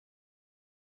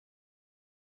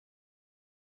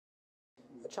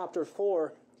Chapter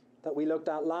 4 that we looked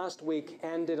at last week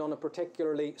ended on a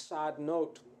particularly sad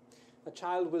note. A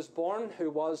child was born who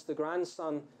was the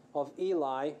grandson of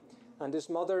Eli, and his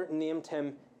mother named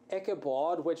him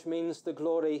Ichabod, which means the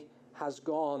glory has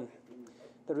gone.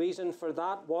 The reason for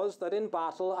that was that in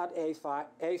battle at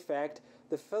Aphek,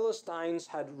 the Philistines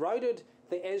had routed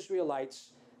the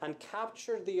Israelites and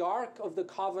captured the Ark of the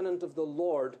Covenant of the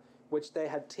Lord, which they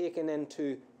had taken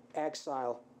into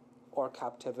exile or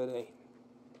captivity.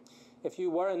 If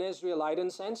you were an Israelite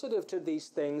and sensitive to these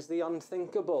things, the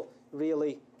unthinkable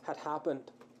really had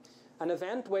happened. An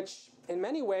event which, in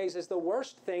many ways, is the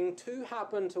worst thing to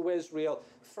happen to Israel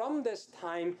from this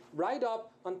time right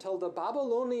up until the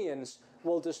Babylonians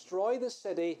will destroy the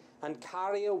city and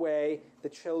carry away the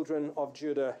children of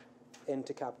Judah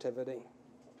into captivity.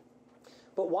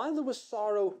 But while there was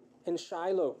sorrow in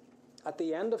Shiloh at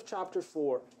the end of chapter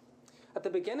 4, at the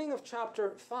beginning of chapter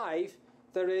 5,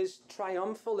 there is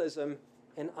triumphalism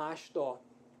in Ashdod.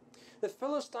 The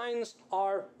Philistines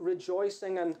are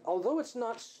rejoicing, and although it's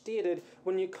not stated,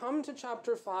 when you come to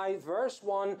chapter 5, verse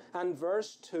 1 and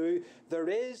verse 2, there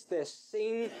is this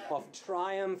scene of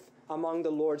triumph among the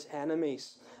Lord's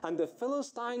enemies. And the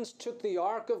Philistines took the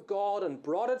ark of God and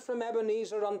brought it from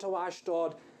Ebenezer unto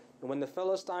Ashdod. And when the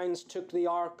Philistines took the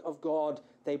ark of God,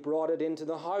 they brought it into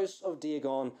the house of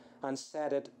Dagon and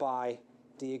set it by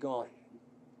Dagon.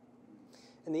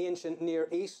 In the ancient Near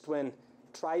East, when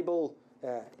tribal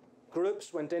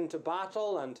groups went into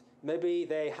battle and maybe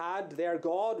they had their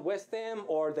god with them,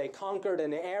 or they conquered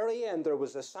an area and there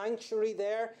was a sanctuary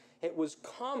there, it was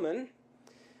common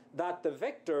that the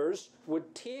victors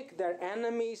would take their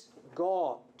enemy's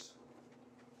god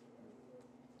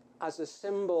as a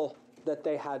symbol that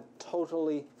they had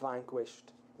totally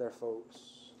vanquished their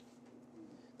foes.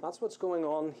 That's what's going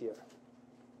on here.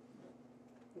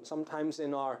 Sometimes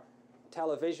in our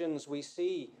televisions we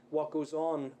see what goes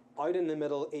on out in the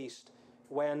Middle East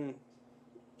when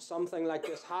something like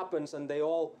this happens and they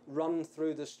all run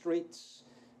through the streets,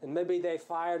 and maybe they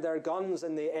fire their guns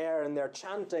in the air and they're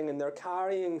chanting and they're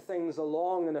carrying things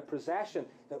along in a procession.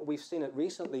 We've seen it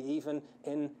recently even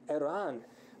in Iran.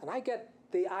 And I get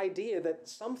the idea that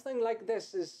something like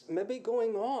this is maybe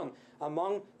going on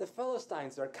among the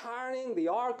Philistines. They're carrying the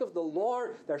ark of the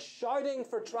Lord, they're shouting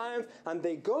for triumph, and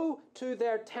they go to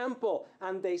their temple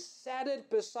and they set it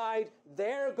beside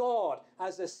their God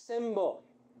as a symbol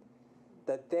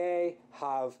that they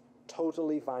have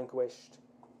totally vanquished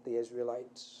the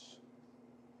Israelites.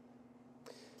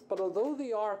 But although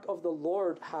the ark of the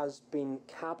Lord has been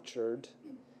captured,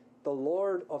 the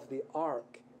Lord of the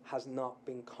ark has not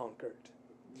been conquered.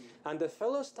 And the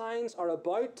Philistines are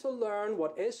about to learn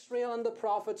what Israel and the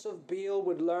prophets of Baal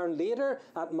would learn later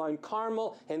at Mount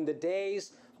Carmel in the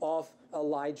days of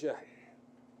Elijah.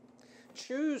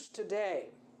 Choose today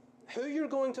who you're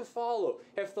going to follow.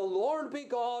 If the Lord be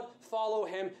God, follow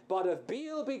him. But if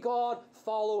Baal be God,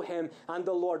 follow him. And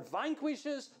the Lord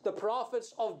vanquishes the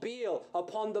prophets of Baal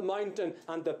upon the mountain.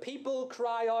 And the people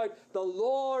cry out, "The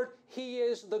Lord, he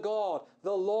is the God.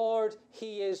 The Lord,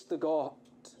 he is the God."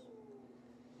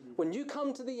 When you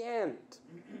come to the end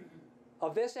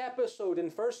of this episode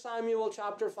in 1 Samuel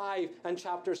chapter 5 and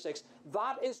chapter 6,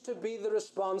 that is to be the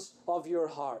response of your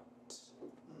heart.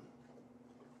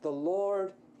 The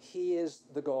Lord, he is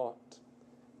the God.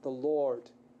 The Lord,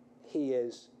 he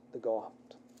is the God.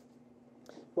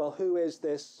 Well, who is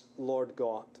this Lord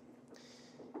God?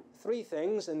 3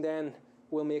 things, and then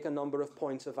we'll make a number of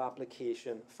points of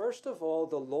application. First of all,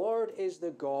 the Lord is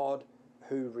the God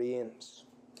who reigns.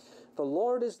 The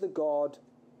Lord is the God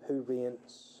who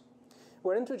reigns.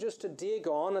 We're introduced to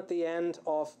Dagon at the end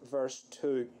of verse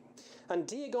 2. And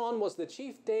Dagon was the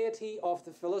chief deity of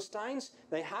the Philistines.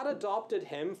 They had adopted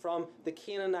him from the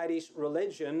Canaanitish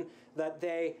religion that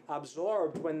they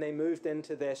absorbed when they moved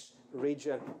into this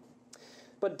region.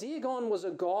 But Dagon was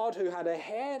a god who had a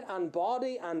head and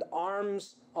body and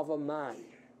arms of a man.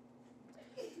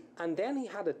 And then he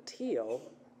had a tail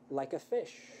like a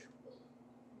fish.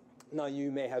 Now,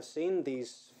 you may have seen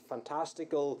these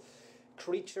fantastical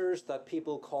creatures that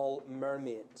people call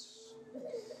mermaids.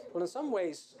 Well, in some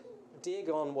ways,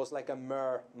 Dagon was like a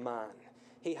merman.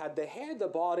 He had the head, the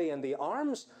body, and the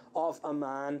arms of a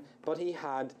man, but he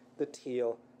had the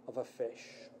tail of a fish.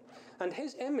 And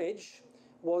his image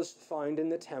was found in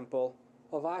the temple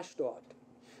of Ashdod.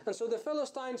 And so the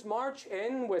Philistines march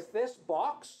in with this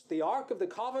box, the Ark of the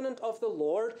Covenant of the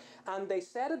Lord, and they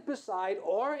set it beside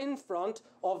or in front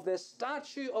of this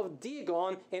statue of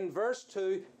Dagon in verse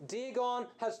 2. Dagon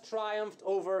has triumphed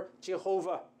over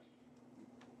Jehovah.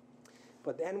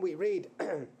 But then we read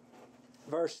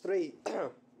verse 3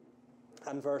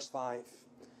 and verse 5.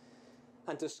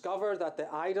 and discover that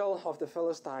the idol of the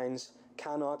Philistines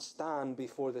cannot stand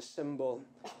before the symbol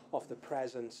of the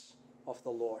presence of the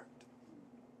Lord.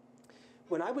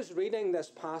 When I was reading this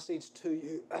passage to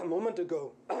you a moment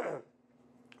ago,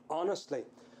 honestly,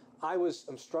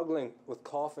 I'm struggling with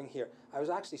coughing here. I was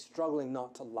actually struggling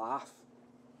not to laugh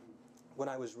when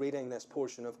I was reading this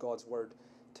portion of God's Word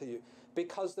to you,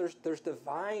 because there's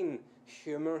divine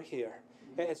humor here.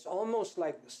 It's almost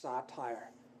like satire.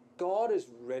 God is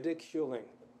ridiculing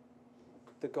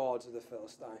the gods of the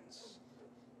Philistines.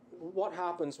 What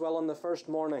happens? Well, on the first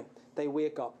morning, they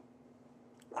wake up,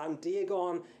 and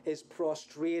Dagon is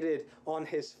prostrated on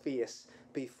his face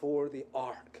before the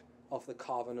ark of the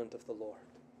covenant of the Lord.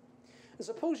 And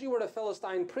suppose you were a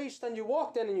Philistine priest and you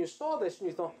walked in and you saw this and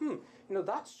you thought,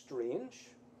 that's strange.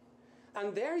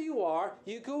 And there you are,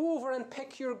 you go over and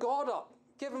pick your God up.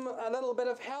 Give him a little bit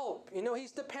of help.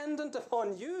 He's dependent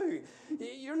upon you.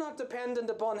 You're not dependent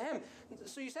upon him.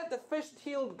 So you set the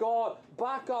fish-tailed God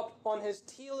back up on his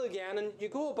tail again, and you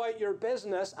go about your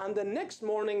business, and the next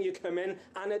morning you come in,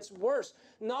 and it's worse.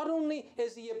 Not only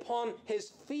is he upon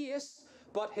his face,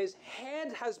 but his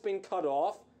head has been cut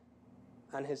off,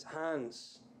 and his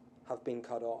hands have been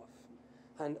cut off,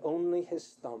 and only his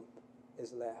stump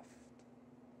is left.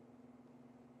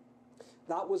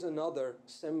 That was another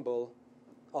symbol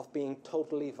of being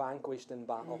totally vanquished in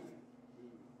battle.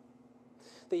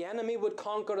 The enemy would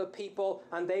conquer a people,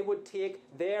 and they would take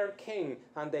their king,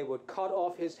 and they would cut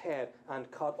off his head and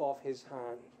cut off his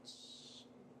hands.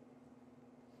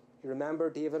 You remember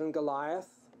David and Goliath?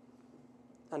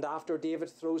 And after David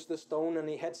throws the stone and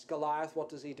he hits Goliath, what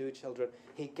does he do, children?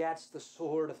 He gets the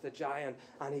sword of the giant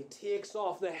and he takes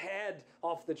off the head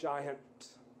of the giant.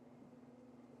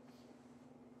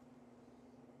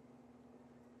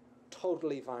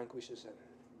 Totally vanquishes him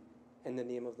in the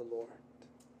name of the Lord.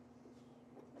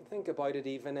 Think about it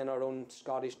even in our own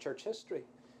Scottish church history.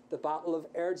 The Battle of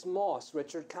Eards Moss,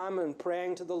 Richard Cameron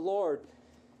praying to the Lord,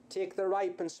 take the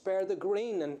ripe and spare the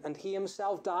green, and he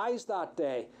himself dies that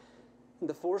day. And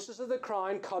the forces of the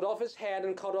crown cut off his head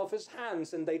and cut off his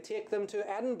hands, and they take them to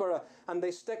Edinburgh and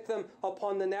they stick them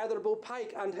upon the Netherbow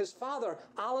Pike, and his father,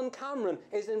 Alan Cameron,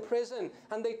 is in prison,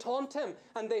 and they taunt him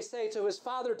and they say to his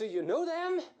father, "Do you know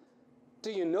them?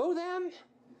 Do you know them?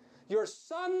 Your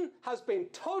son has been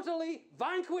totally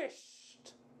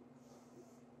vanquished."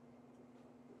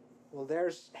 Well,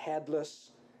 there's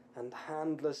headless and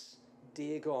handless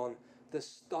Dagon, the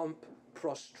stump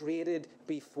prostrated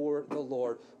before the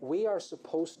Lord. We are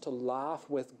supposed to laugh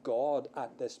with God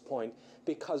at this point,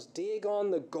 because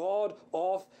Dagon, the god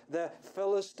of the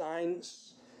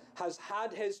Philistines, has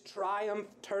had his triumph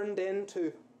turned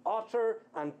into utter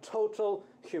and total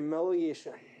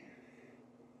humiliation.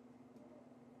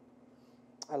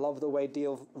 I love the way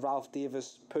Ralph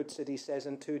Davis puts it. He says,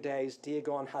 in 2 days,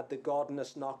 Dagon had the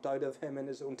godness knocked out of him in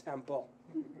his own temple.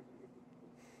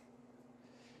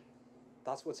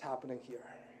 That's what's happening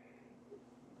here.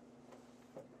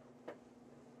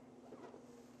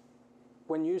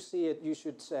 When you see it, you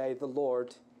should say, the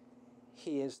Lord,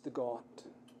 he is the God.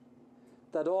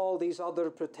 That all these other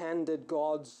pretended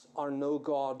gods are no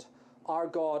God. Our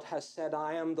God has said,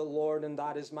 I am the Lord, and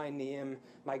that is my name.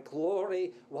 My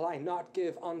glory will I not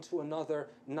give unto another,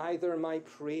 neither my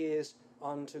praise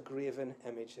unto graven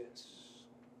images.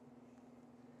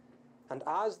 And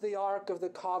as the Ark of the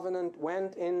Covenant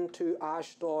went into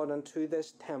Ashdod and to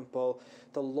this temple,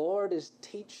 the Lord is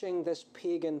teaching this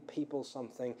pagan people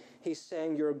something. He's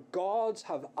saying, your gods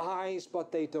have eyes,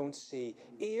 but they don't see,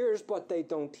 ears, but they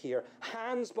don't hear,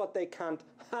 hands, but they can't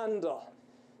handle,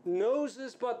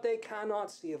 noses, but they cannot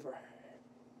savor.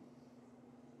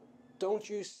 Don't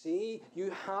you see?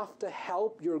 You have to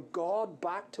help your God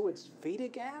back to its feet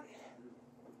again.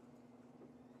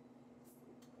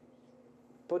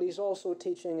 But he's also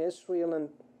teaching Israel, and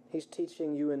he's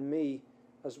teaching you and me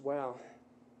as well,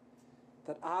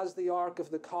 that as the Ark of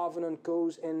the Covenant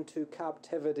goes into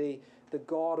captivity, the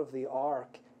God of the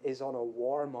Ark is on a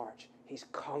war march. He's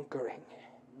conquering.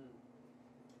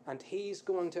 And he's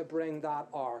going to bring that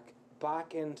Ark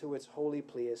back into its holy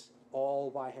place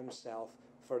all by himself.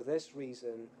 For this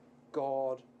reason,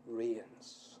 God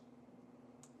reigns.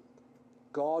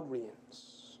 God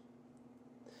reigns.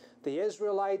 The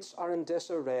Israelites are in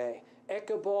disarray.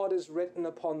 Ichabod is written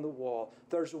upon the wall.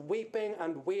 There's weeping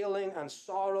and wailing and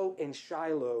sorrow in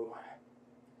Shiloh.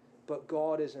 But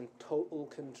God is in total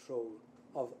control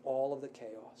of all of the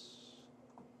chaos.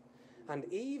 And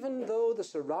even though the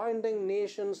surrounding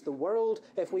nations, the world,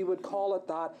 if we would call it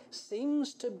that,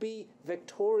 seems to be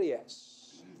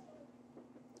victorious,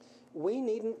 we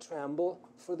needn't tremble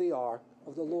for the ark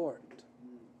of the Lord.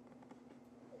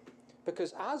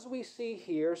 Because as we see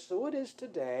here, so it is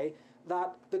today,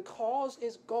 that the cause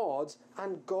is God's,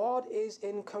 and God is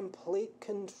in complete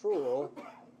control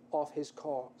of his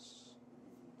cause.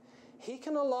 He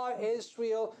can allow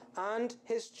Israel and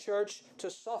his church to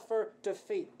suffer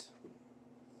defeat,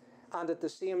 and at the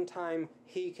same time,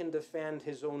 he can defend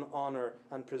his own honor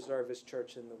and preserve his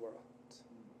church in the world.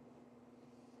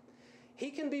 He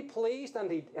can be pleased,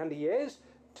 and he is,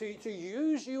 to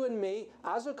use you and me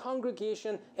as a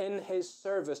congregation in his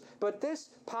service. But this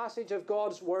passage of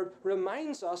God's word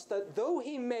reminds us that though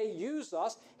he may use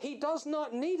us, he does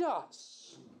not need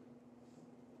us.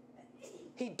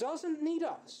 He doesn't need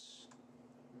us.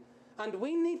 And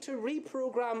we need to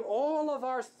reprogram all of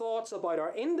our thoughts about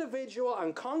our individual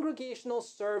and congregational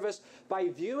service by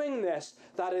viewing this,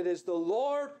 that it is the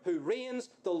Lord who reigns,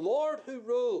 the Lord who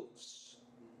rules,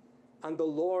 and the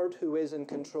Lord who is in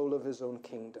control of his own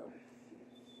kingdom.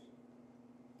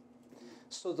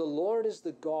 So the Lord is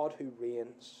the God who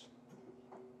reigns.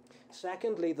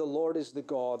 Secondly, the Lord is the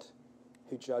God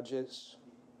who judges.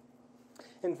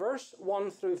 In verse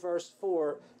 1 through verse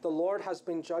 4, the Lord has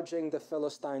been judging the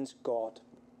Philistines' God.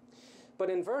 But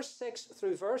in verse 6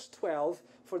 through verse 12,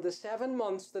 for the 7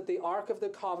 months that the Ark of the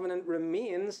Covenant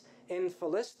remains in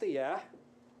Philistia,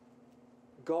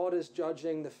 God is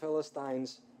judging the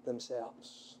Philistines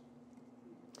themselves.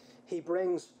 He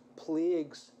brings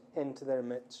plagues into their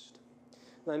midst.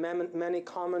 Now, many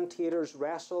commentators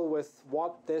wrestle with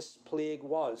what this plague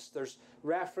was. There's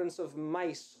reference of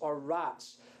mice or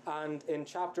rats, and in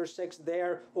chapter 6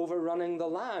 they're overrunning the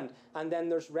land. And then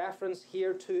there's reference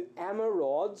here to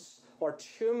emerods or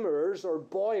tumors or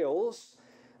boils.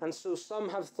 And so some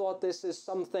have thought this is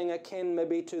something akin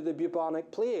maybe to the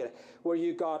bubonic plague, where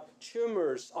you got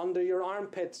tumors under your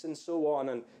armpits and so on,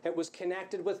 and it was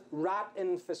connected with rat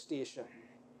infestation.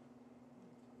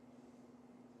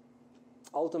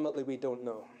 Ultimately, we don't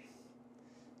know.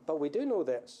 But we do know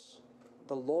this: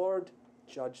 the Lord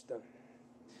judged them.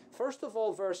 First of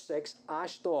all, verse 6,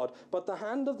 Ashdod. But the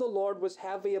hand of the Lord was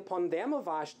heavy upon them of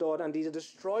Ashdod, and he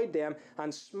destroyed them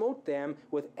and smote them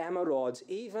with emerods,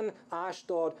 even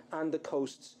Ashdod and the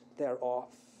coasts thereof.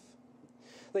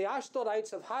 The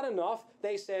Ashdodites have had enough.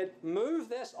 They said, move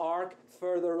this ark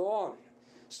further on.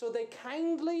 So they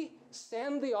kindly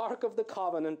send the Ark of the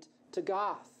Covenant to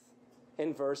Gath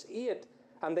in verse 8.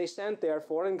 And they sent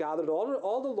therefore and gathered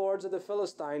all the lords of the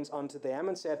Philistines unto them,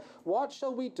 and said, what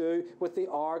shall we do with the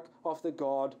ark of the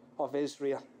God of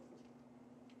Israel?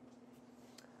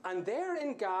 And there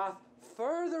in Gath,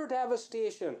 further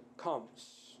devastation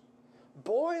comes.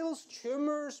 Boils,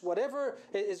 tumors, whatever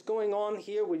is going on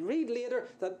here. We read later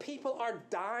that people are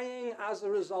dying as a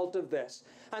result of this.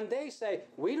 And they say,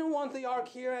 we don't want the ark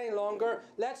here any longer.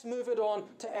 Let's move it on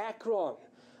to Ekron.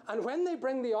 And when they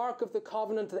bring the Ark of the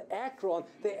Covenant to Ekron,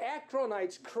 the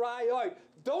Ekronites cry out,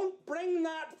 don't bring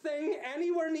that thing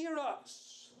anywhere near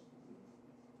us.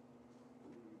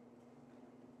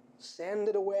 Send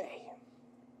it away.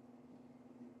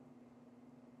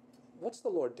 What's the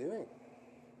Lord doing?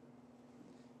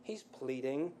 He's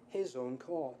pleading his own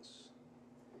cause.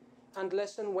 And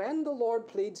listen, when the Lord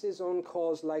pleads his own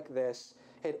cause like this,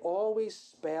 it always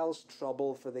spells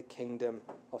trouble for the kingdom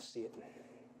of Satan.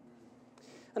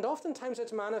 And oftentimes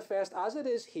it's manifest, as it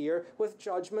is here, with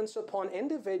judgments upon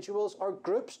individuals or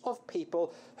groups of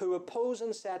people who oppose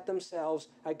and set themselves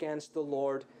against the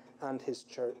Lord and his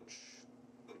church.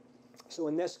 So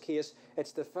in this case,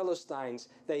 it's the Philistines.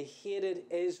 They hated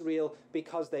Israel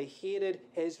because they hated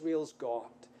Israel's God.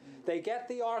 They get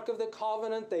the Ark of the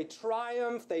Covenant, they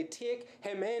triumph, they take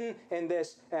him in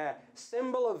this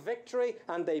symbol of victory,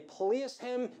 and they place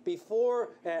him before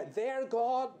their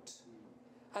God.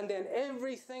 And then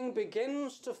everything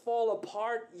begins to fall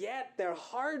apart, yet they're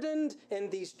hardened in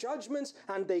these judgments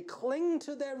and they cling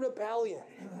to their rebellion.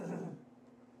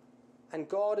 And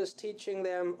God is teaching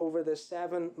them over the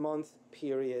 7-month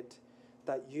period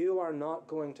that you are not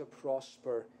going to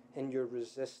prosper in your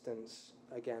resistance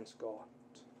against God.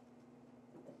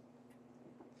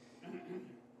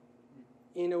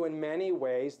 You know, in many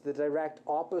ways, the direct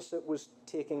opposite was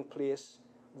taking place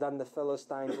than the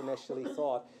Philistines initially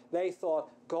thought. They thought,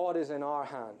 God is in our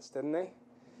hands, didn't they?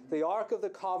 The Ark of the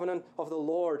Covenant of the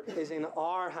Lord is in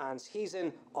our hands. He's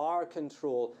in our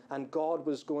control. And God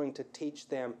was going to teach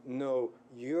them, no,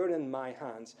 you're in my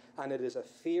hands. And it is a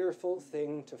fearful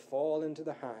thing to fall into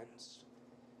the hands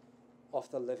of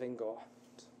the living God.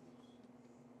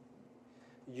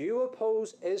 You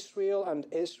oppose Israel and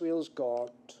Israel's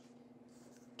God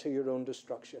to your own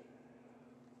destruction.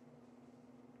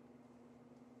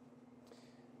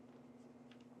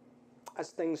 As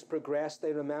things progressed,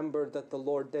 they remembered that the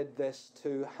Lord did this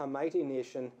to a mighty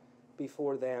nation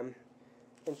before them.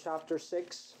 In chapter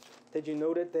 6, did you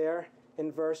note it there?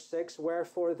 In verse 6,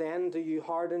 wherefore then do you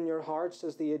harden your hearts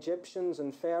as the Egyptians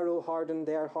and Pharaoh hardened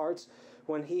their hearts?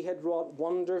 When he had wrought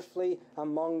wonderfully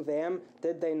among them,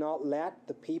 did they not let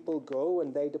the people go,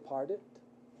 and they departed?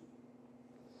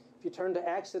 If you turn to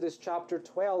Exodus chapter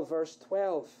 12, verse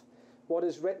 12, what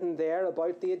is written there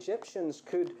about the Egyptians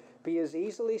could be as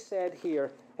easily said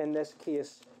here in this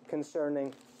case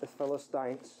concerning the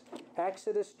Philistines.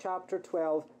 Exodus chapter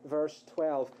 12, verse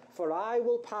 12. For I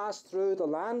will pass through the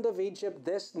land of Egypt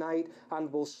this night,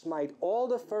 and will smite all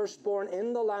the firstborn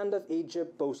in the land of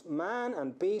Egypt, both man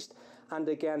and beast, and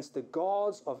against the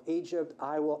gods of Egypt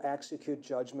I will execute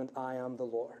judgment. I am the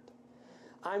Lord.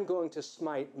 I'm going to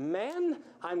smite men,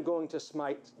 I'm going to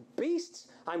smite beasts,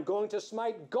 I'm going to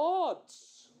smite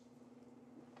gods.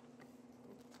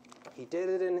 He did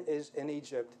it in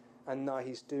Egypt, and now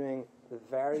he's doing the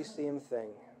very same thing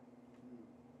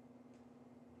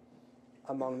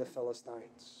among the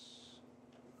Philistines.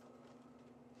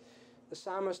 The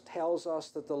psalmist tells us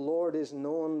that the Lord is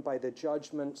known by the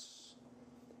judgments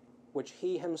which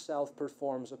he himself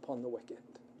performs upon the wicked.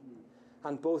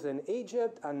 And both in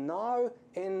Egypt and now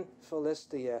in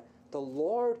Philistia, the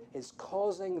Lord is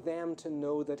causing them to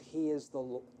know that he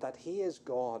is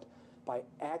God by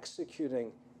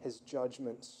executing his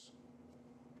judgments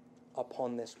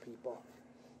upon this people.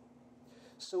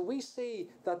 So we see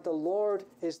that the Lord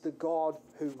is the God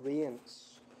who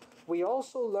reigns. We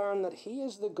also learn that he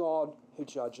is the God who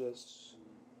judges.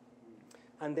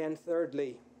 And then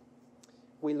thirdly,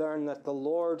 we learn that the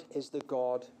Lord is the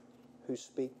God who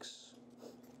speaks.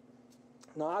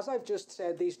 Now, as I've just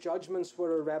said, these judgments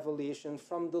were a revelation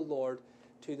from the Lord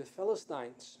to the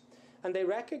Philistines. And they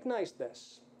recognized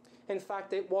this. In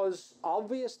fact, it was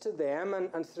obvious to them,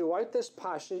 and throughout this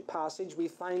passage we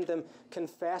find them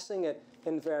confessing it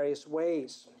in various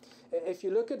ways. If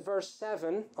you look at verse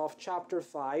 7 of chapter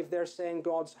 5, they're saying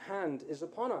God's hand is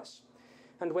upon us.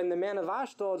 And when the men of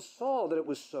Ashdod saw that it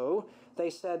was so, they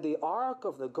said, the ark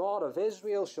of the God of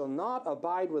Israel shall not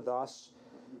abide with us,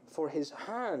 for his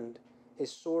hand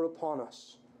is sore upon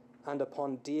us, and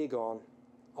upon Dagon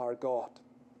our God.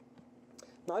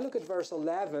 Now look at verse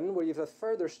 11, where you have a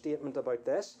further statement about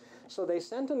this. So they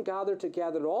sent and gathered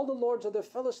together all the lords of the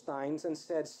Philistines, and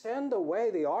said, send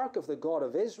away the ark of the God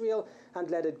of Israel,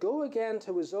 and let it go again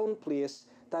to his own place,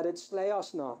 that it slay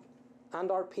us not,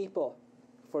 and our people.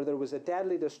 For there was a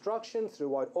deadly destruction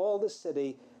throughout all the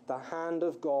city. The hand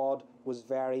of God was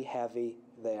very heavy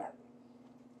there.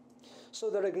 So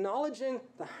they're acknowledging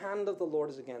the hand of the Lord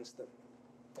is against them.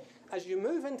 As you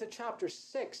move into chapter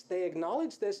 6, they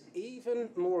acknowledge this even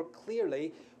more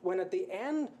clearly when at the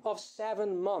end of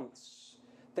 7 months,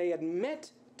 they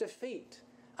admit defeat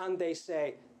and they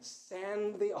say,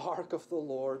 send the ark of the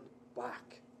Lord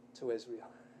back to Israel.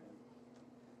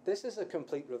 This is a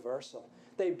complete reversal.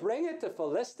 They bring it to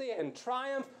Philistia in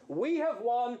triumph. We have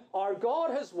won, our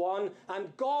God has won,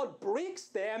 and God breaks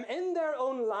them in their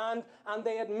own land, and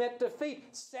they admit defeat.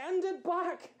 Send it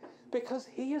back, because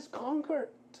he is conquered.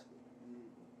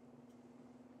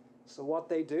 So what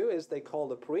they do is they call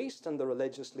the priest and the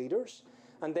religious leaders,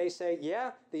 and they say,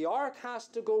 yeah, the ark has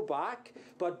to go back,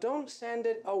 but don't send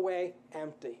it away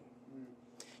empty.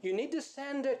 You need to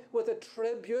send it with a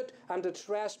tribute and a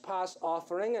trespass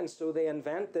offering. And so they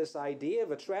invent this idea of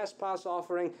a trespass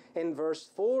offering in verse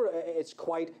 4. It's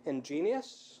quite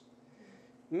ingenious.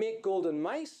 Make golden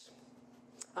mice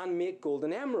and make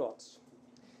golden emeralds.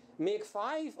 Make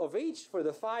 5 of each for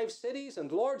the 5 cities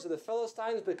and lords of the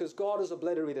Philistines, because God has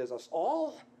obliterated us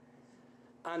all.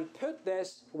 And put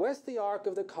this with the Ark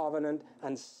of the Covenant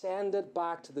and send it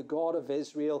back to the God of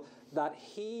Israel, that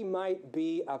he might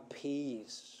be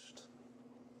appeased.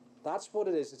 That's what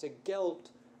it is. It's a guilt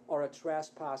or a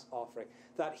trespass offering.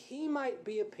 That he might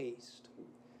be appeased.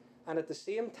 And at the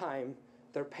same time,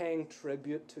 they're paying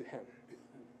tribute to him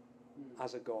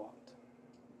as a God.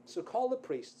 So call the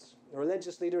priests. The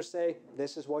religious leaders say,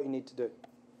 this is what you need to do.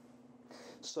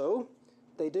 So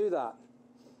they do that.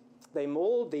 They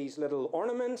mold these little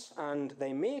ornaments and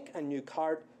they make a new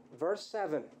cart. Verse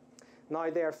 7. Now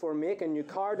therefore make a new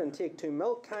cart, and take 2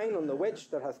 milk kine, on the which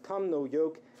there hath come no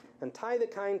yoke, and tie the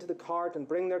kine to the cart, and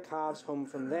bring their calves home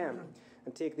from them.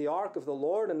 And take the ark of the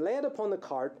Lord, and lay it upon the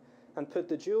cart, and put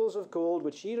the jewels of gold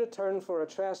which ye return for a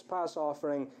trespass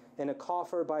offering in a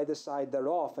coffer by the side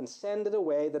thereof, and send it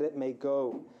away that it may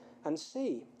go. And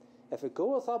see, if it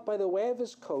goeth up by the way of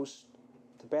his coast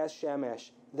to Beth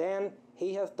Shemesh, then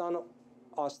he hath done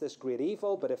us this great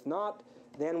evil. But if not,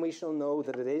 then we shall know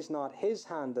that it is not his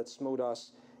hand that smote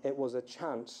us, it was a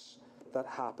chance that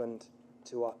happened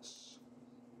to us.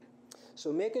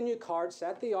 So make a new cart,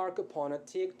 set the ark upon it,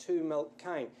 take 2 milk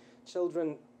kine.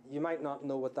 Children, you might not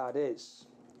know what that is.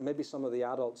 Maybe some of the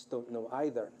adults don't know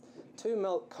either. 2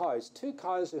 milk cows, 2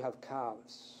 cows who have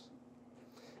calves.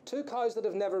 2 cows that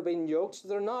have never been yoked, so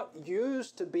they're not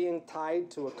used to being tied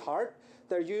to a cart.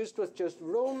 They're used with just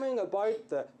roaming about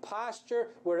the pasture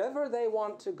wherever they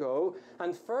want to go.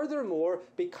 And furthermore,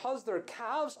 because their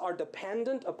calves are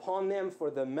dependent upon them for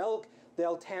the milk,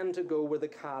 they'll tend to go where the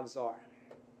calves are.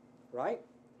 Right?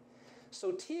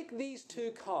 So take these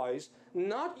 2 cows,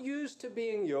 not used to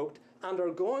being yoked, and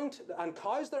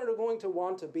cows that are going to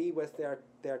want to be with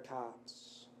their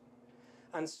calves.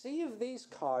 And see if these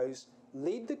cows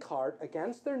lead the cart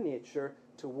against their nature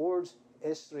towards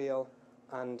Israel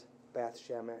and Beth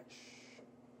Shemesh.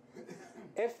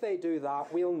 If they do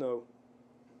that, we'll know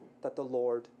that the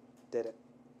Lord did it.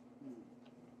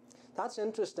 That's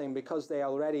interesting because they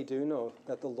already do know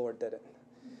that the Lord did it.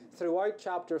 Throughout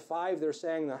chapter 5, they're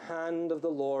saying the hand of the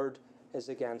Lord is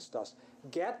against us.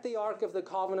 Get the Ark of the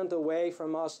Covenant away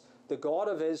from us. The God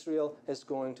of Israel is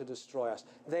going to destroy us.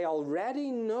 They already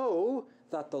know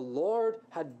that the Lord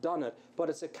had done it, but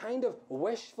it's a kind of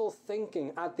wishful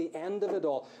thinking at the end of it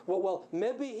all. Well,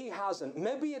 maybe he hasn't.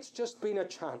 Maybe it's just been a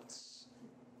chance.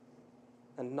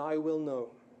 And now we'll know.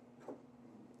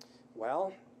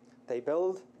 Well, they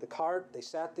build the cart, they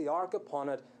set the ark upon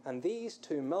it, and these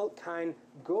 2 milk kine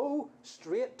go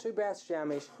straight to Beth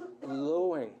Shemesh,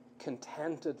 lowing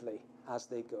contentedly as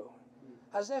they go.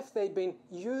 As if they'd been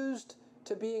used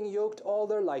to being yoked all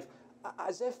their life.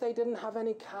 As if they didn't have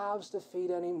any calves to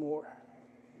feed anymore.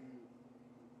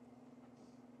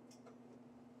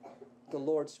 The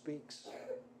Lord speaks.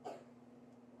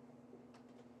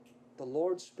 The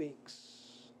Lord speaks.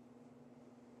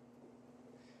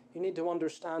 You need to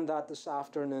understand that this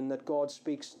afternoon, that God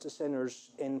speaks to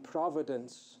sinners in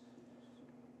providence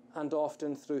and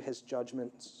often through his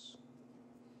judgments.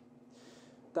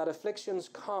 That afflictions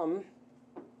come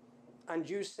and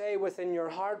you say within your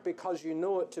heart, because you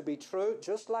know it to be true,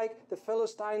 just like the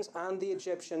Philistines and the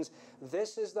Egyptians,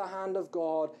 this is the hand of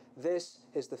God, this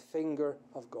is the finger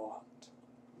of God.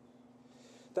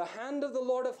 The hand of the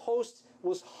Lord of hosts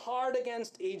was hard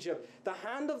against Egypt. The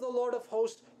hand of the Lord of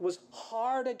hosts was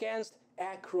hard against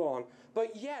Ekron.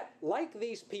 But yet, like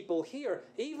these people here,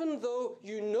 even though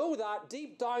you know that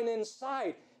deep down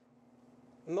inside,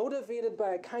 motivated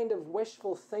by a kind of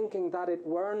wishful thinking that it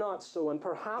were not so, and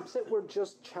perhaps it were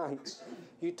just chance,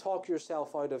 you talk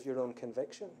yourself out of your own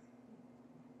conviction.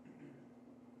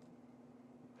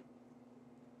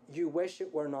 You wish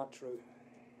it were not true.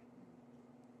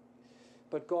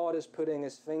 But God is putting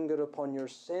his finger upon your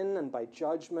sin, and by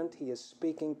judgment he is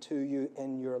speaking to you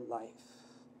in your life.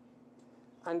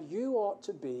 And you ought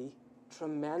to be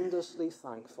tremendously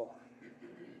thankful.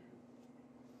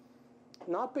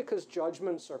 Not because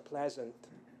judgments are pleasant,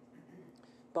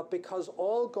 but because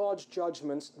all God's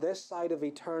judgments this side of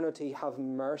eternity have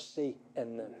mercy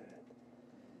in them,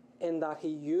 in that he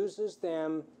uses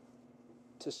them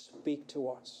to speak to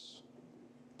us,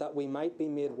 that we might be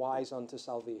made wise unto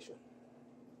salvation.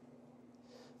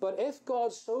 But if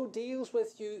God so deals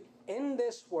with you in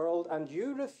this world and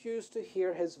you refuse to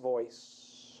hear his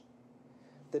voice,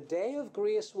 the day of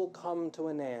grace will come to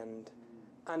an end,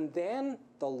 and then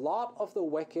the lot of the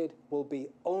wicked will be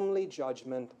only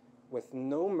judgment with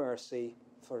no mercy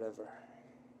forever.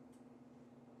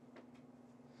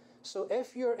 So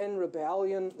if you're in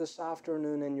rebellion this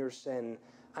afternoon in your sin,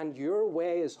 and your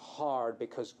way is hard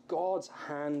because God's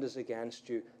hand is against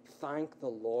you, thank the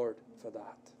Lord for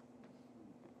that.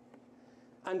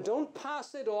 And don't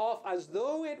pass it off as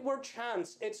though it were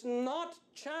chance. It's not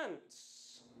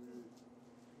chance.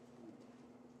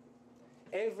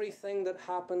 Everything that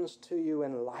happens to you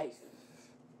in life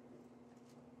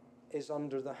is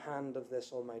under the hand of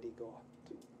this Almighty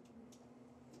God.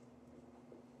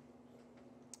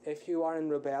 If you are in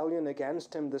rebellion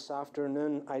against him this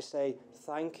afternoon, I say,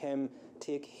 thank him,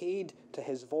 take heed to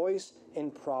his voice in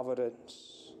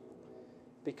providence,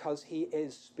 because he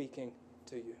is speaking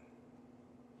to you.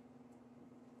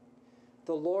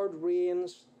 The Lord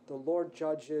reigns, the Lord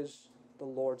judges, the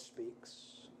Lord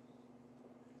speaks.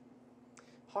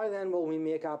 How then will we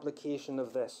make application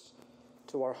of this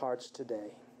to our hearts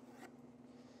today?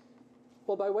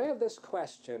 Well, by way of this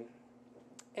question,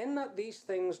 in that these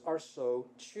things are so,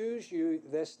 choose you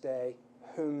this day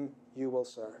whom you will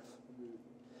serve.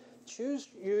 Choose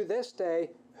you this day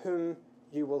whom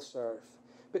you will serve.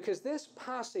 Because this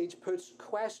passage puts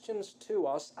questions to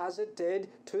us, as it did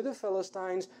to the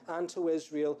Philistines and to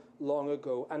Israel long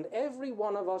ago. And every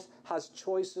one of us has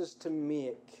choices to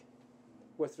make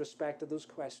with respect to those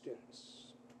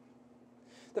questions.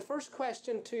 The first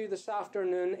question to you this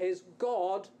afternoon is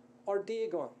God or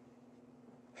Dagon?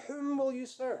 Whom will you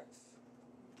serve?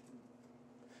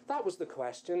 That was the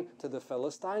question to the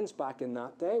Philistines back in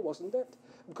that day, wasn't it?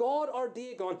 God or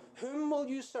Dagon, whom will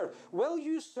you serve? Will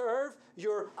you serve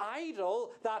your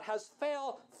idol that has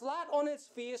fell flat on its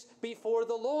face before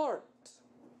the Lord?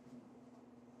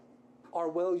 Or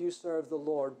will you serve the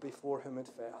Lord before whom it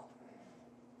fell?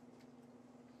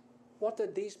 What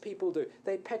did these people do?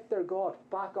 They picked their God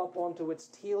back up onto its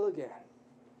tail again.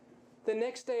 The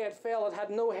next day it fell. It had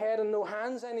no head and no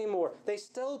hands anymore. They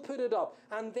still put it up.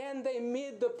 And then they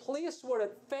made the place where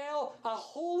it fell a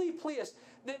holy place.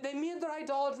 They made their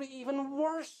idolatry even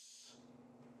worse.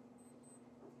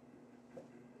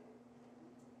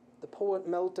 The poet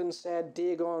Milton said,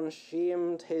 Dagon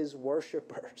shamed his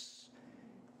worshippers.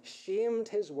 Shamed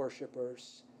his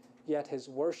worshippers, yet his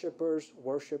worshippers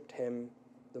worshipped him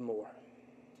the more.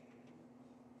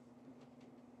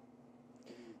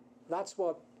 That's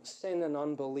what sin and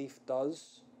unbelief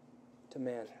does to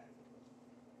men.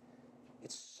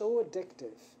 It's so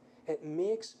addictive. It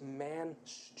makes men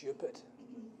stupid.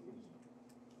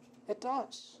 It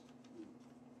does.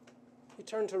 You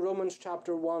turn to Romans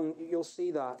chapter 1, you'll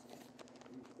see that.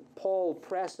 Paul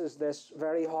presses this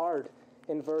very hard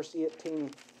in verse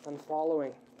 18 and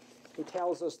following. He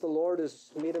tells us the Lord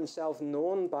has made himself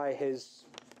known by his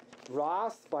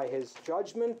wrath, by his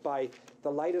judgment, by the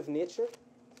light of nature.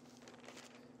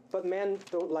 But men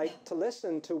don't like to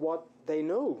listen to what they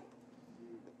know.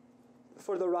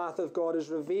 For the wrath of God is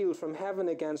revealed from heaven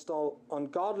against all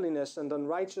ungodliness and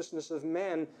unrighteousness of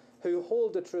men who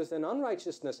hold the truth in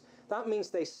unrighteousness. That means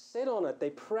they sit on it, they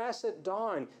press it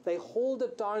down, they hold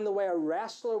it down the way a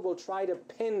wrestler will try to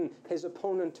pin his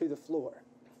opponent to the floor.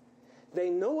 They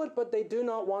know it, but they do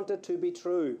not want it to be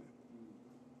true.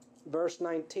 Verse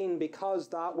 19, because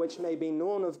that which may be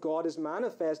known of God is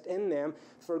manifest in them,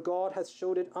 for God hath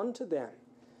showed it unto them.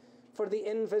 For the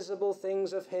invisible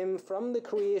things of him from the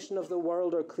creation of the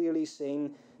world are clearly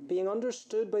seen, being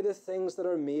understood by the things that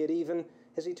are made, even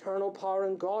his eternal power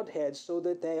and Godhead, so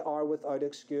that they are without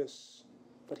excuse.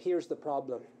 But here's the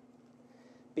problem.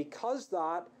 Because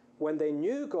that, when they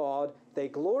knew God, they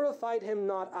glorified him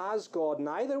not as God,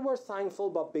 neither were thankful,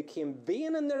 but became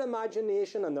vain in their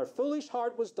imagination, and their foolish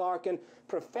heart was darkened.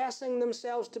 Professing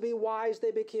themselves to be wise,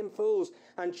 they became fools,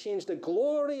 and changed the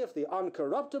glory of the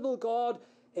uncorruptible God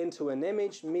into an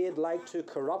image made like to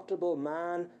corruptible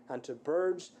man, and to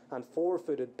birds, and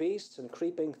four-footed beasts, and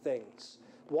creeping things.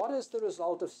 What is the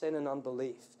result of sin and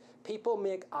unbelief? People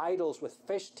make idols with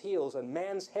fish tails and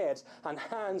men's heads and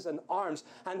hands and arms,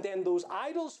 and then those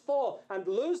idols fall and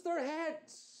lose their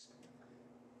heads.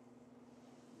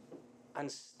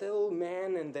 And still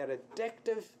men in their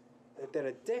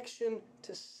addiction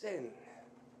to sin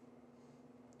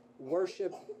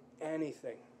worship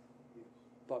anything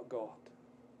but God.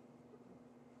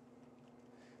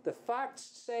 The facts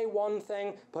say one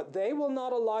thing, but they will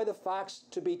not allow the facts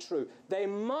to be true. They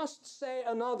must say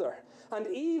another. And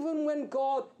even when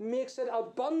God makes it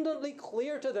abundantly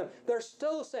clear to them, they're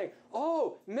still saying,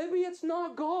 oh, maybe it's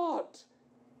not God.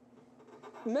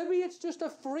 Maybe it's just a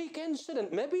freak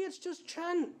incident. Maybe it's just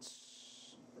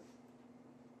chance.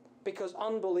 Because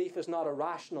unbelief is not a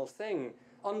rational thing.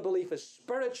 Unbelief is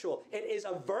spiritual. It is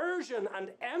aversion and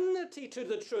enmity to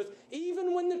the truth,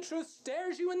 even when the truth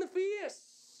stares you in the face.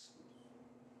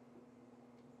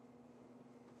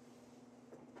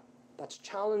 That's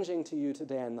challenging to you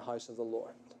today in the house of the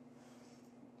Lord.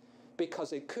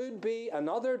 Because it could be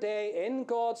another day in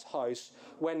God's house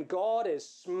when God is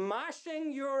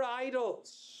smashing your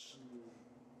idols.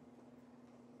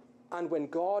 And when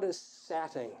God is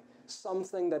setting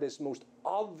something that is most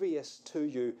obvious to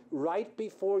you right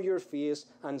before your face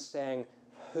and saying,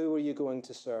 who are you going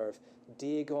to serve?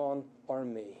 Dagon or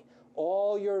me?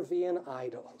 All your vain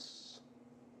idols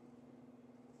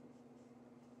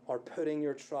are putting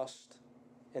your trust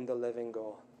in the living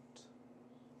God.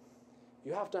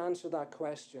 You have to answer that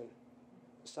question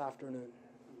this afternoon.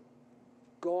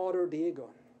 God or Dagon?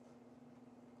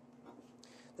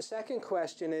 The second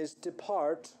question is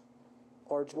depart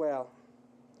or dwell.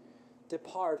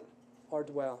 Depart or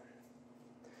dwell.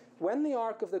 When the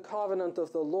Ark of the Covenant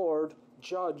of the Lord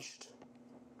judged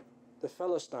the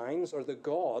Philistines, or the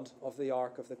God of the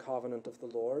Ark of the Covenant of the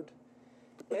Lord,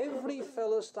 every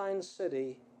Philistine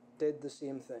city did the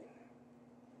same thing.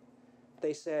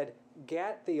 They said,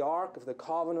 get the Ark of the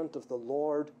Covenant of the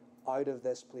Lord out of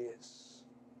this place.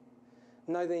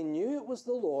 Now they knew it was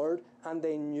the Lord, and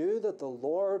they knew that the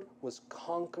Lord was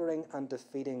conquering and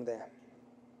defeating them.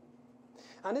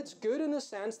 And it's good in a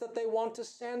sense that they want to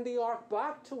send the ark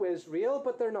back to Israel,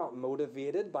 but they're not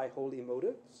motivated by holy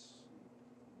motives.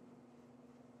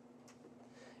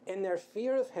 In their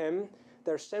fear of him,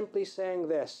 they're simply saying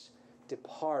this: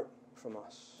 depart from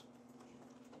us.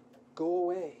 Go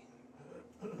away.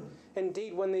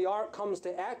 Indeed, when the ark comes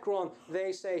to Ekron,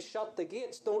 they say, shut the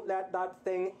gates, don't let that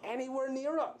thing anywhere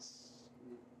near us.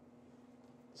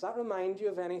 Does that remind you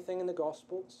of anything in the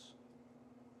Gospels?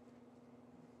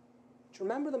 Do you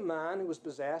remember the man who was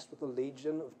possessed with a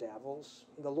legion of devils?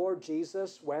 The Lord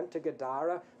Jesus went to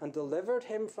Gadara and delivered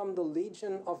him from the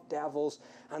legion of devils,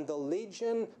 and the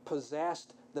legion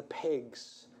possessed the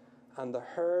pigs, and the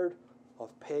herd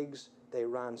of pigs, they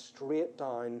ran straight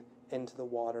down into the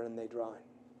water and they drowned.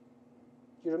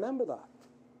 You remember that?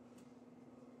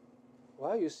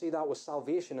 Well, you see, that was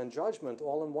salvation and judgment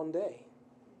all in one day.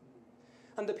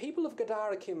 And the people of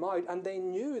Gadara came out and they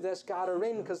knew this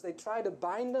Gadarene because they tried to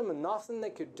bind him and nothing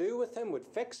they could do with him would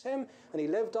fix him. And he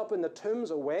lived up in the tombs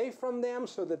away from them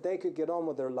so that they could get on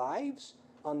with their lives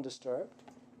undisturbed.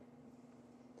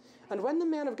 And when the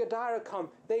men of Gadara come,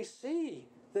 they see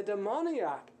the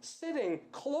demoniac sitting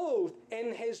clothed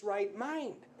in his right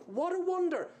mind. What a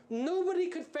wonder. Nobody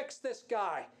could fix this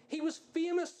guy. He was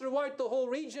famous throughout the whole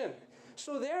region.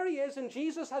 So there he is, and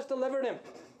Jesus has delivered him.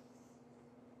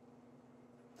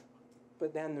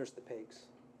 But then there's the pigs.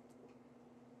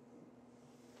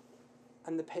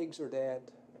 And the pigs are dead.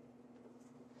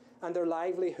 And their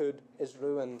livelihood is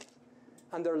ruined.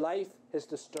 And their life is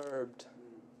disturbed.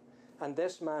 And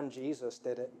this man Jesus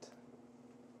did it.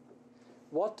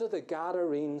 What do the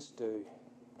Gadarenes do?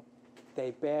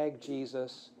 They beg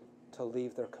Jesus to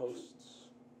leave their coasts.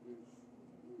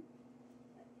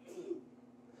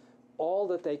 All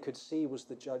that they could see was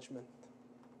the judgment.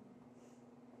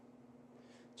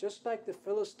 Just like the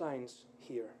Philistines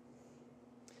here.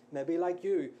 Maybe like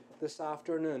you this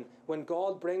afternoon. When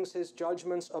God brings his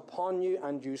judgments upon you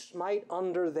and you smite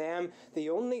under them, the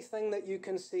only thing that you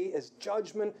can see is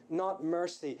judgment, not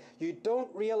mercy. You don't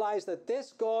realize that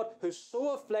this God who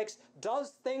so afflicts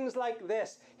does things like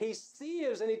this. He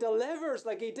saves and he delivers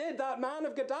like he did that man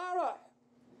of Gadara.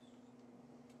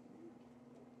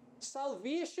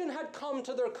 Salvation had come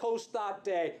to their coast that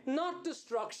day, not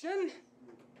destruction.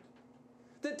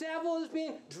 The devil is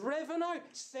being driven out.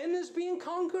 Sin is being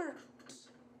conquered.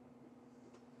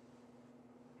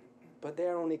 But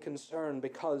they're only concerned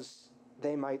because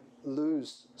they might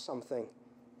lose something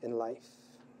in life.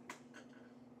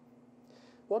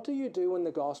 What do you do when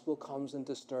the gospel comes and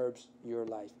disturbs your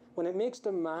life? When it makes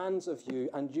demands of you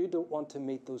and you don't want to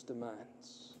meet those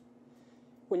demands?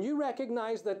 When you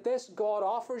recognize that this God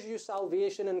offers you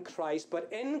salvation in Christ, but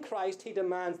in Christ he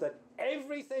demands that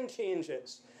everything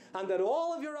changes and that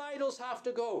all of your idols have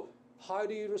to go, how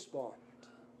do you respond?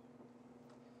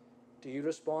 Do you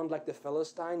respond like the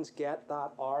Philistines, get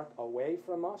that ark away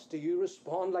from us? Do you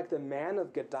respond like the men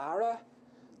of Gadara,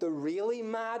 the really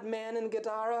mad men in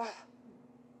Gadara,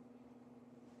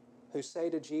 who say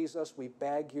to Jesus, we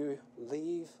beg you,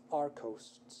 leave our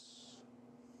coasts?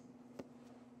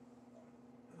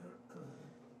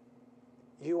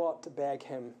 You ought to beg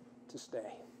him to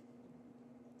stay.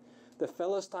 The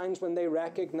Philistines, when they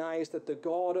recognized that the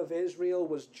God of Israel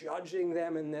was judging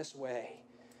them in this way,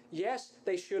 yes,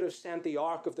 they should have sent the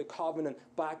Ark of the Covenant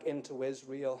back into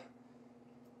Israel.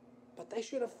 But they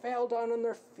should have fell down on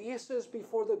their faces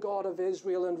before the God of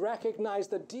Israel and recognized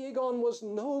that Dagon was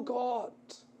no God.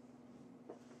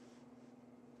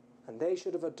 And they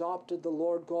should have adopted the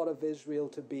Lord God of Israel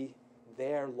to be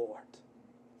their Lord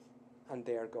and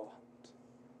their God.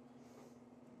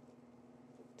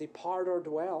 Depart or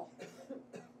dwell.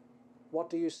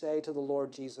 What do you say to the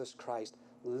Lord Jesus Christ?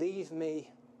 Leave me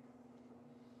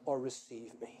or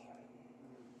receive me.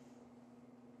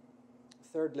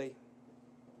 Thirdly,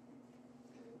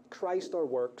 Christ or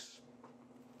works.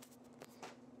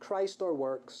 Christ or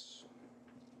works.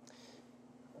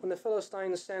 When the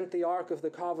Philistines sent the Ark of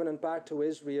the Covenant back to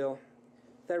Israel,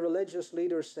 their religious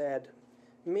leaders said,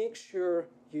 make sure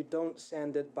you don't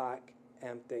send it back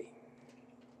empty.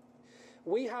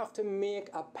 We have to make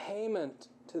a payment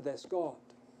to this God.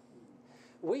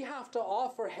 We have to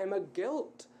offer him a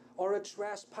guilt or a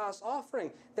trespass offering.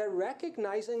 They're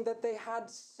recognizing that they had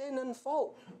sin and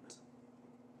fault.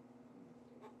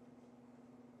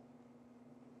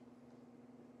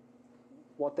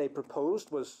 What they proposed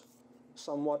was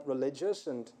somewhat religious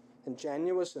and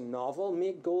ingenuous and novel.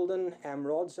 Make golden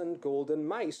emeralds and golden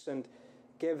mice and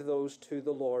give those to the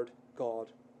Lord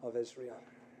God of Israel.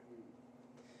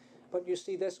 But you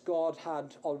see, this God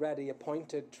had already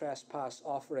appointed trespass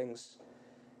offerings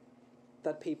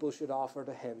that people should offer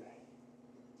to him.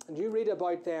 And you read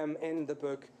about them in the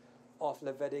book of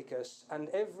Leviticus, and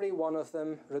every one of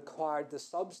them required the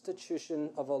substitution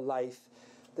of a life,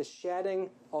 the shedding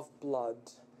of blood,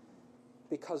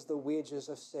 because the wages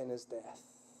of sin is death.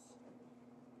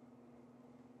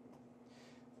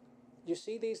 You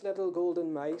see these little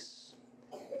golden mice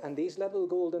and these little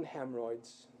golden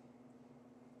hemorrhoids?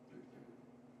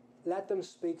 Let them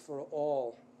speak for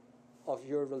all of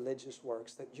your religious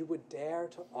works that you would dare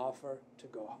to offer to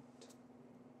God.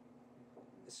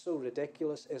 It's so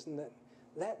ridiculous, isn't it?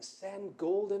 Let's send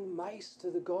golden mice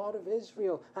to the God of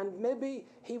Israel, and maybe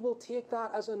he will take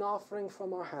that as an offering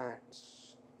from our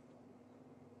hands.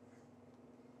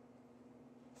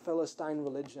 Philistine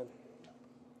religion.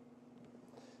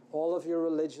 All of your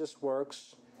religious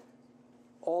works,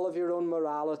 all of your own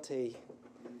morality,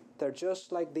 they're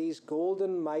just like these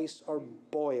golden mice or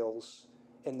boils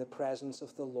in the presence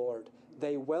of the Lord.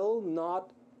 They will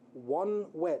not one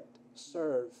whit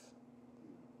serve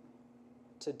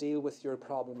to deal with your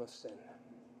problem of sin.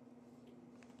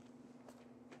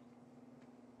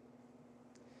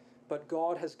 But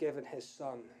God has given his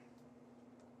Son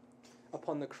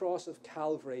upon the cross of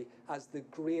Calvary as the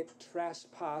great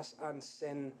trespass and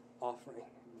sin offering.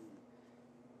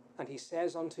 And he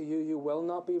says unto you, you will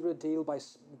not be redeemed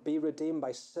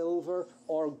by silver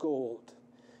or gold.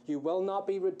 You will not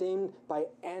be redeemed by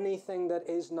anything that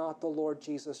is not the Lord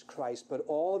Jesus Christ, but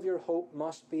all of your hope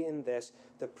must be in this,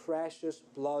 the precious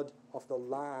blood of the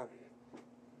Lamb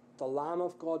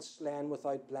of God slain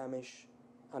without blemish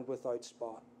and without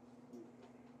spot.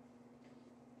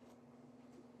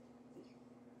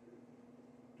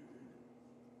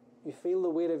 You feel the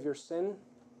weight of your sin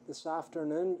this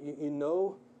afternoon. You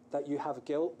know that you have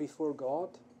guilt before God.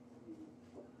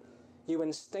 You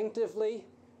instinctively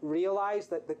realize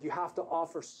that you have to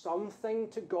offer something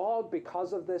to God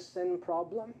because of this sin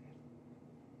problem.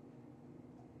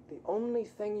 The only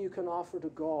thing you can offer to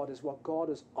God is what God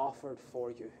has offered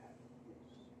for you.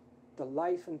 The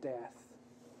life and death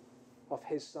of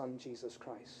his Son, Jesus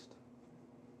Christ.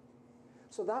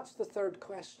 So that's the third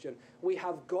question. We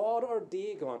have God or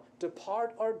Dagon,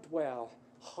 depart or dwell.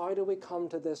 How do we come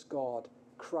to this God?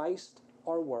 Christ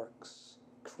or works?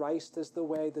 Christ is the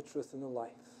way, the truth, and the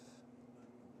life.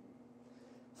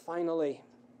 Finally,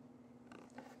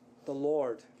 the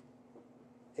Lord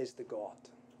is the God.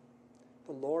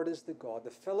 The Lord is the God.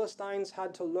 The Philistines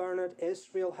had to learn it.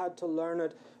 Israel had to learn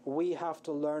it. We have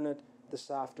to learn it this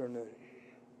afternoon.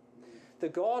 The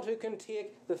God who can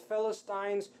take the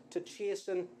Philistines to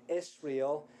chasten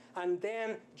Israel and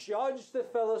then judge the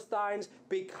Philistines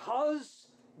because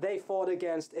they fought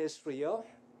against Israel.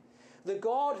 The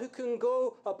God who can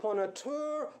go upon a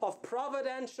tour of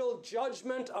providential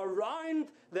judgment around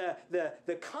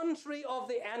the country of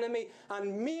the enemy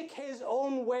and make his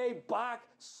own way back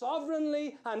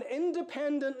sovereignly and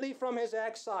independently from his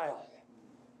exile.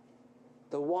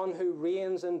 The one who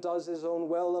reigns and does his own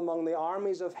will among the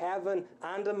armies of heaven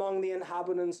and among the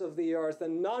inhabitants of the earth,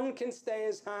 and none can stay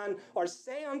his hand or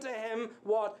say unto him,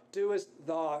 what doest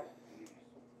thou?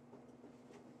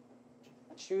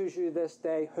 Choose you this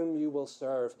day whom you will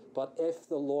serve. But if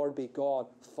the Lord be God,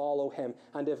 follow him.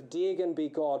 And if Dagon be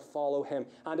God, follow him.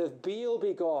 And if Baal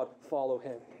be God, follow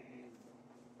him.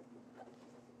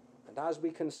 And as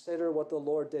we consider what the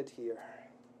Lord did here,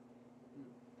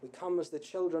 we come as the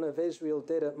children of Israel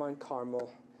did at Mount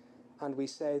Carmel, and we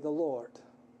say, the Lord,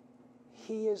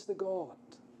 he is the God.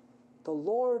 The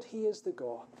Lord, he is the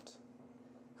God.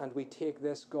 And we take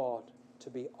this God to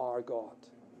be our God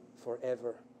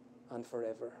forever and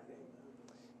forever.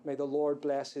 May the Lord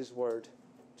bless his word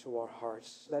to our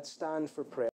hearts. Let's stand for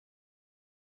prayer.